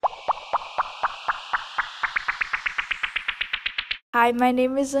Hi, my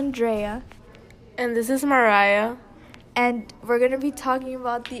name is Andrea, And this is Mariah. and we're going to be talking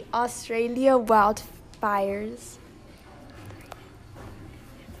about the Australia wildfires.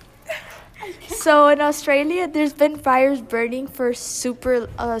 So in Australia, there's been fires burning for super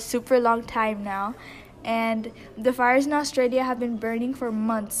long time now, and the fires in Australia have been burning for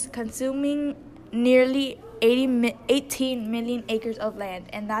months, consuming nearly 18 million acres of land,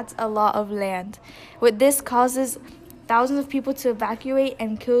 and that's a lot of land. With this causes thousands of people to evacuate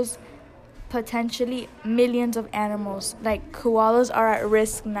and kills potentially millions of animals, like koalas are at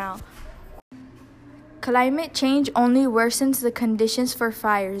risk now. Climate change only worsens the conditions for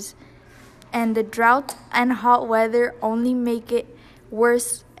fires, and the drought and hot weather only make it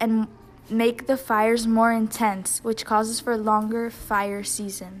worse and make the fires more intense, which causes for longer fire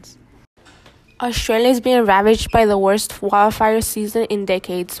seasons. Australia is being ravaged by the worst wildfire season in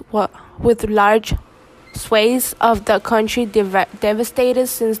decades, with large swathes of the country devastated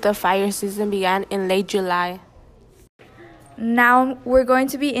since the fire season began in late July. Now we're going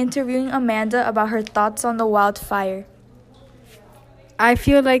to be interviewing Amanda about her thoughts on the wildfire. I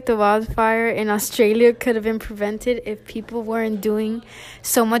feel like the wildfire in Australia could have been prevented if people weren't doing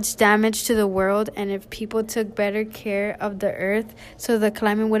so much damage to the world and if people took better care of the earth so the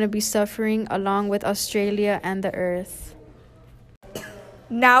climate wouldn't be suffering along with Australia and the earth.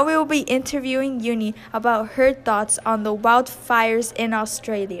 Now we will be interviewing Uni about her thoughts on the wildfires in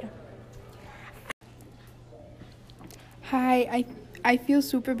Australia. Hi, I feel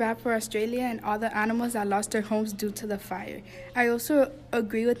super bad for Australia and all the animals that lost their homes due to the fire. I also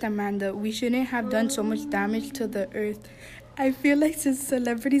agree with Amanda. We shouldn't have done so much damage to the earth. I feel like since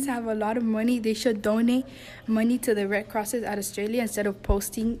celebrities have a lot of money, they should donate money to the Red Crosses at Australia instead of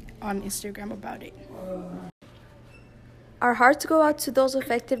posting on Instagram about it. Our hearts go out to those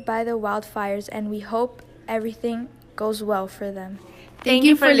affected by the wildfires, and we hope everything goes well for them. Thank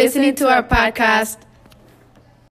you for listening to our podcast.